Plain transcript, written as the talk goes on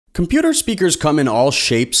Computer speakers come in all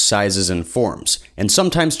shapes, sizes, and forms, and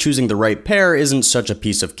sometimes choosing the right pair isn't such a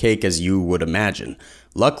piece of cake as you would imagine.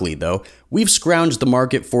 Luckily though, we've scrounged the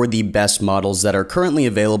market for the best models that are currently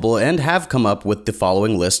available and have come up with the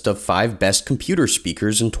following list of 5 best computer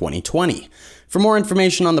speakers in 2020. For more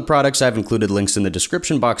information on the products, I've included links in the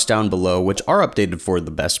description box down below, which are updated for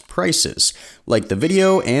the best prices. Like the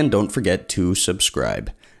video and don't forget to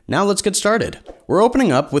subscribe. Now let's get started. We're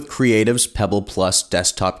opening up with Creative's Pebble Plus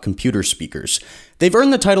desktop computer speakers. They've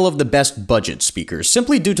earned the title of the best budget speakers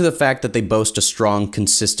simply due to the fact that they boast a strong,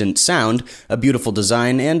 consistent sound, a beautiful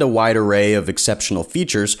design, and a wide array of exceptional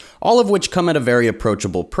features, all of which come at a very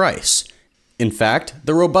approachable price. In fact,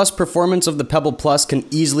 the robust performance of the Pebble Plus can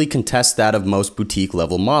easily contest that of most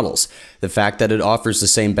boutique-level models. The fact that it offers the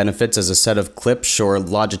same benefits as a set of Klipsch or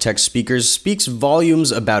Logitech speakers speaks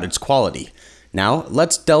volumes about its quality. Now,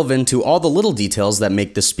 let's delve into all the little details that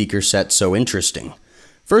make this speaker set so interesting.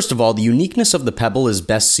 First of all, the uniqueness of the Pebble is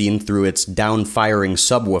best seen through its down-firing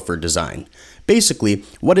subwoofer design. Basically,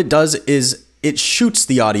 what it does is it shoots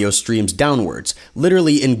the audio streams downwards,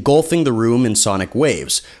 literally engulfing the room in sonic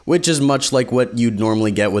waves, which is much like what you'd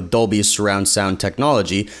normally get with Dolby's surround sound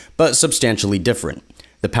technology, but substantially different.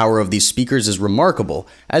 The power of these speakers is remarkable,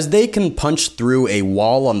 as they can punch through a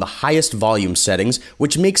wall on the highest volume settings,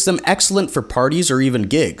 which makes them excellent for parties or even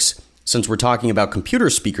gigs. Since we're talking about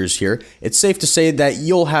computer speakers here, it's safe to say that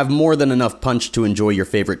you'll have more than enough punch to enjoy your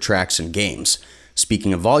favorite tracks and games.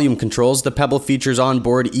 Speaking of volume controls, the Pebble features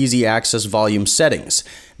onboard easy access volume settings.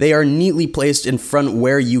 They are neatly placed in front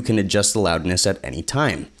where you can adjust the loudness at any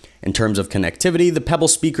time. In terms of connectivity, the Pebble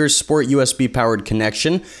speakers sport USB-powered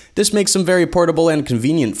connection. This makes them very portable and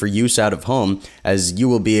convenient for use out of home, as you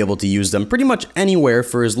will be able to use them pretty much anywhere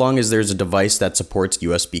for as long as there's a device that supports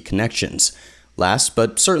USB connections. Last,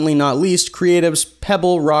 but certainly not least, Creative's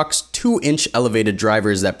Pebble rocks 2-inch elevated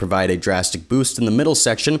drivers that provide a drastic boost in the middle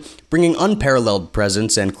section, bringing unparalleled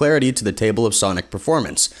presence and clarity to the table of sonic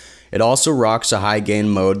performance. It also rocks a high-gain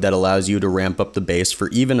mode that allows you to ramp up the bass for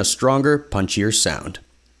even a stronger, punchier sound.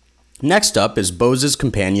 Next up is Bose's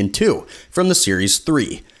Companion 2 from the Series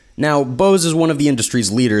 3. Now, Bose is one of the industry's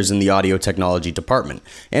leaders in the audio technology department,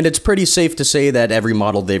 and it's pretty safe to say that every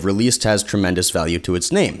model they've released has tremendous value to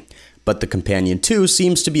its name. But the Companion 2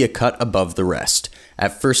 seems to be a cut above the rest.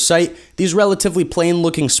 At first sight, these relatively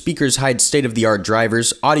plain-looking speakers hide state-of-the-art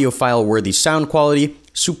drivers, audiophile-worthy sound quality,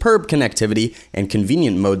 superb connectivity, and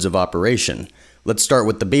convenient modes of operation. Let's start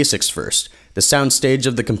with the basics first. The soundstage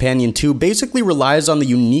of the Companion 2 basically relies on the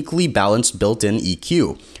uniquely balanced built-in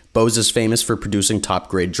EQ. Bose is famous for producing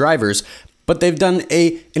top-grade drivers, but they've done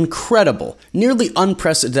an incredible, nearly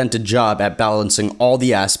unprecedented job at balancing all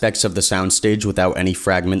the aspects of the soundstage without any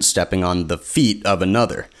fragment stepping on the feet of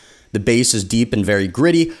another. The bass is deep and very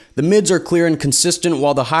gritty, the mids are clear and consistent,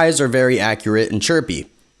 while the highs are very accurate and chirpy.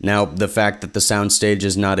 Now, the fact that the soundstage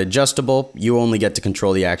is not adjustable, you only get to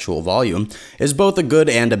control the actual volume, is both a good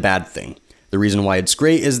and a bad thing. The reason why it's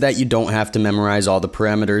great is that you don't have to memorize all the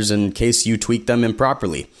parameters in case you tweak them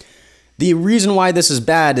improperly. The reason why this is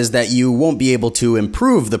bad is that you won't be able to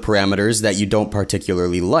improve the parameters that you don't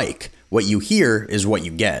particularly like. What you hear is what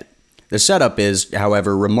you get. The setup is,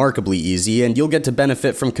 however, remarkably easy, and you'll get to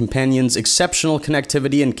benefit from Companion's exceptional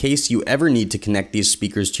connectivity in case you ever need to connect these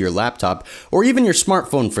speakers to your laptop, or even your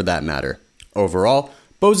smartphone for that matter. Overall,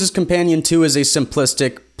 Bose's Companion 2 is a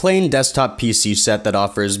simplistic, plain desktop PC set that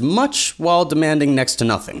offers much while demanding next to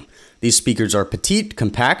nothing. These speakers are petite,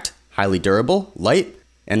 compact, highly durable, light,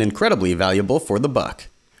 and incredibly valuable for the buck.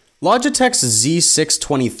 Logitech's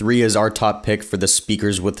Z623 is our top pick for the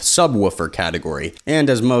speakers with subwoofer category, and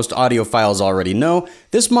as most audiophiles already know,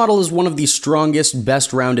 this model is one of the strongest,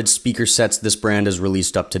 best-rounded speaker sets this brand has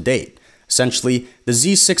released up to date. Essentially, the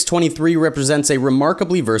Z623 represents a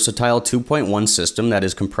remarkably versatile 2.1 system that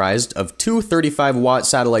is comprised of 2 35-watt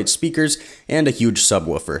satellite speakers and a huge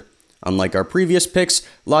subwoofer. Unlike our previous picks,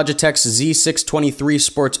 Logitech's Z623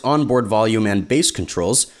 sports onboard volume and bass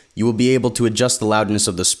controls. You will be able to adjust the loudness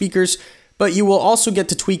of the speakers, but you will also get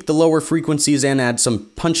to tweak the lower frequencies and add some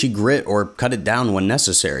punchy grit or cut it down when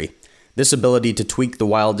necessary. This ability to tweak the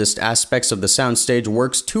wildest aspects of the soundstage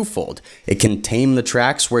works twofold. It can tame the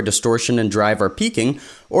tracks where distortion and drive are peaking,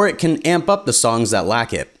 or it can amp up the songs that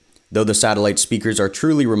lack it. Though the satellite speakers are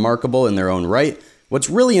truly remarkable in their own right, what's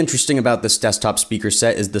really interesting about this desktop speaker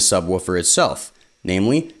set is the subwoofer itself.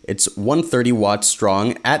 Namely, it's 130 watts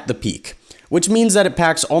strong at the peak, which means that it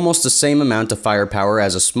packs almost the same amount of firepower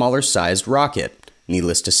as a smaller sized rocket.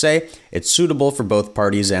 Needless to say, it's suitable for both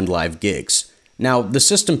parties and live gigs. Now, the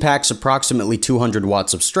system packs approximately 200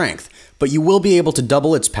 watts of strength, but you will be able to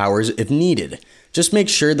double its powers if needed. Just make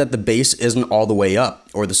sure that the bass isn't all the way up,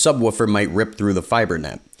 or the subwoofer might rip through the fiber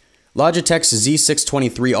net. Logitech's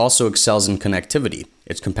Z623 also excels in connectivity.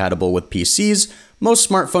 It's compatible with PCs, most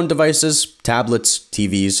smartphone devices, tablets,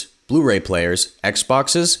 TVs, Blu-ray players,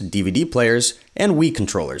 Xboxes, DVD players, and Wii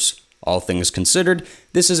controllers. All things considered,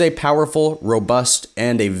 this is a powerful, robust,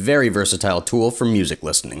 and a very versatile tool for music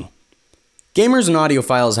listening. Gamers and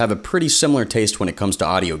audiophiles have a pretty similar taste when it comes to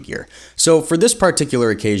audio gear, so for this particular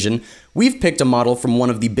occasion, we've picked a model from one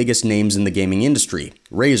of the biggest names in the gaming industry,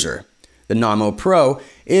 Razer. The Nommo Pro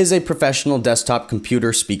is a professional desktop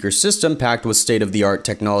computer speaker system packed with state-of-the-art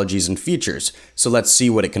technologies and features, so let's see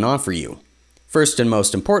what it can offer you. First and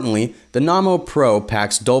most importantly, the Nommo Pro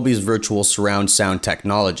packs Dolby's virtual surround sound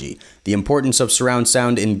technology. The importance of surround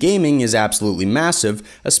sound in gaming is absolutely massive,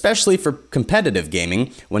 especially for competitive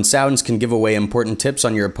gaming, when sounds can give away important tips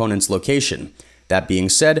on your opponent's location. That being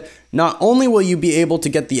said, not only will you be able to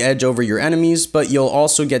get the edge over your enemies, but you'll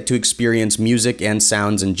also get to experience music and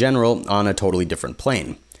sounds in general on a totally different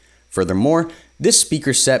plane. Furthermore, this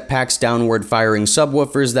speaker set packs downward firing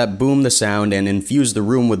subwoofers that boom the sound and infuse the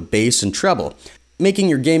room with bass and treble, making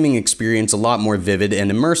your gaming experience a lot more vivid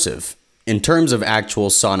and immersive. In terms of actual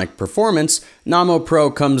sonic performance, Nommo Pro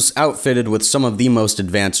comes outfitted with some of the most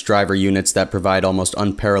advanced driver units that provide almost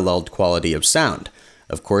unparalleled quality of sound.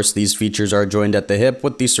 Of course, these features are joined at the hip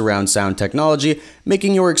with the surround sound technology,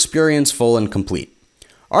 making your experience full and complete.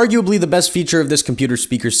 Arguably, the best feature of this computer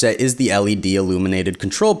speaker set is the LED illuminated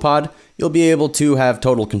control pod. You'll be able to have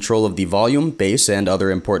total control of the volume, bass, and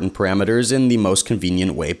other important parameters in the most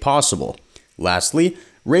convenient way possible. Lastly,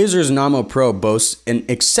 Razer's Nommo Pro boasts an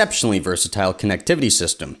exceptionally versatile connectivity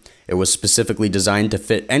system. It was specifically designed to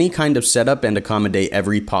fit any kind of setup and accommodate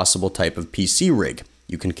every possible type of PC rig.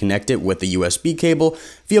 You can connect it with a USB cable,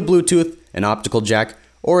 via Bluetooth, an optical jack,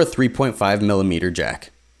 or a 3.5mm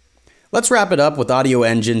jack. Let's wrap it up with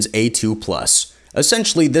Audioengine's A2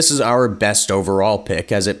 Essentially, this is our best overall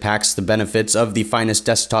pick as it packs the benefits of the finest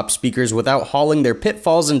desktop speakers without hauling their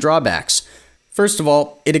pitfalls and drawbacks. First of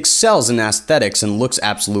all, it excels in aesthetics and looks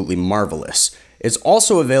absolutely marvelous. It's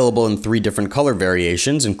also available in 3 different color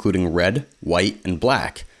variations, including red, white, and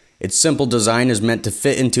black. Its simple design is meant to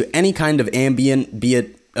fit into any kind of ambient, be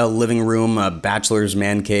it a living room, a bachelor's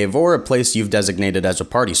man cave, or a place you've designated as a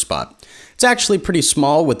party spot. It's actually pretty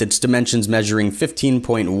small, with its dimensions measuring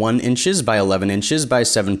 15.1 inches by 11 inches by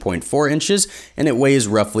 7.4 inches, and it weighs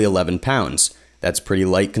roughly 11 pounds. That's pretty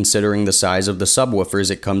light considering the size of the subwoofers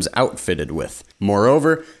it comes outfitted with.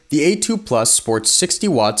 Moreover, the A2 sports 60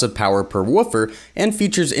 watts of power per woofer and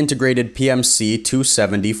features integrated PMC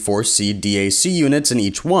 270 4C DAC units in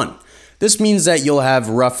each one. This means that you'll have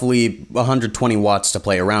roughly 120 watts to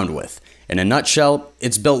play around with. In a nutshell,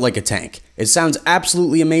 it's built like a tank. It sounds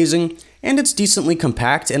absolutely amazing, and it's decently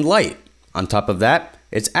compact and light. On top of that,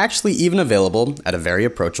 it's actually even available at a very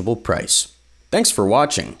approachable price. Thanks for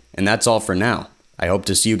watching, and that's all for now. I hope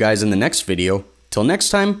to see you guys in the next video. Till next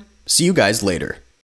time, see you guys later.